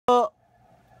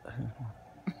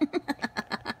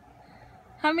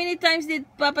How many times did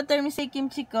Papatermi say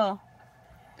Kimcheeko?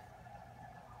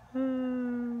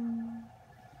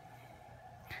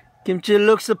 Kimchi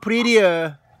looks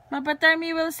prettier.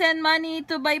 Papatermi will send money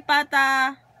to buy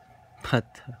pata.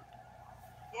 Pata.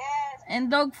 Yes. And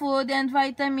dog food and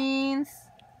vitamins.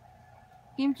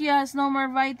 Kimchi has no more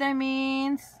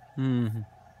vitamins.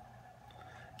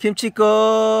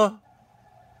 Kimcheeko,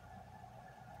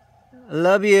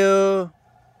 love you.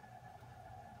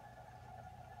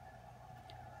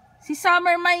 Si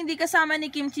Summer ma, hindi kasama ni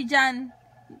Kimchi dyan.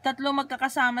 Tatlo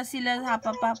magkakasama sila,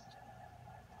 hapapap.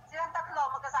 Silang tatlo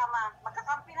magkasama.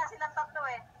 Magkakampi na silang tatlo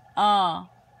eh. Oo.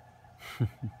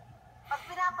 Pag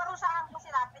pinaparusahan ko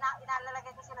sila,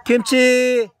 inalalagay ko sila sa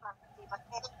Kimchi!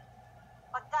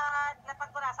 Pagka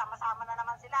ko na, sama-sama na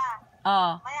naman sila.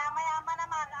 Oo. Maya-maya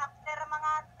naman, after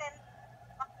mga 10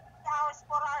 hours,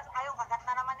 4 hours, ayun, kagat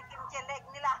na naman ni Kimchi leg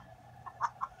nila.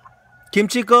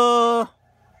 Kimcheeko.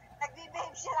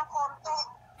 Nagbibehave siya ng konti.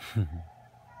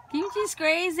 Kimchi's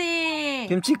crazy.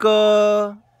 Kimcheeko.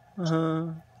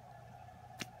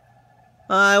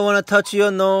 I wanna touch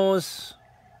your nose.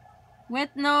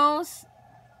 Wet nose.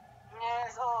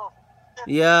 Yes, oh.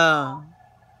 Yeah.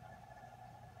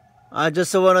 I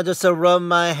just wanna rub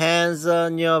my hands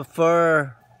on your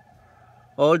fur,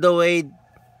 all the way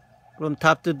from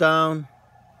top to down.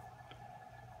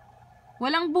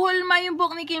 Walang buhol ma yung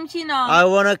buhok ni Kimchi, no? I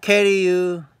wanna carry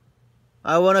you.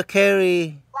 I wanna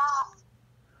carry.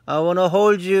 I wanna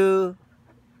hold you.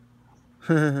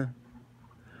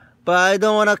 But I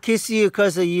don't wanna kiss you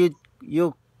because you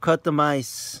cut the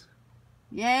mice.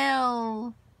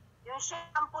 Yew. Yung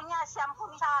shampoo niya, shampoo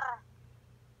ni Sar.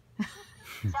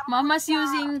 Mama's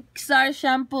using Xar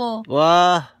shampoo.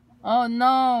 Wow. Oh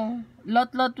no.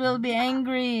 Lot will be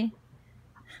angry.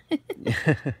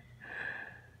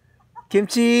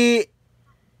 Kimchi.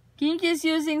 Kimchi's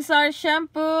using Xar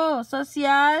shampoo.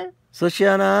 Social.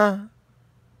 Sociana.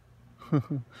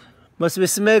 Must we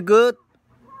smell good?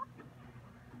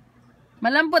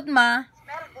 Malambot ma.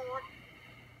 Smell good.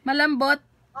 Malambot.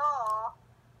 Oo.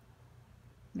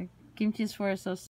 Kimchi's fur so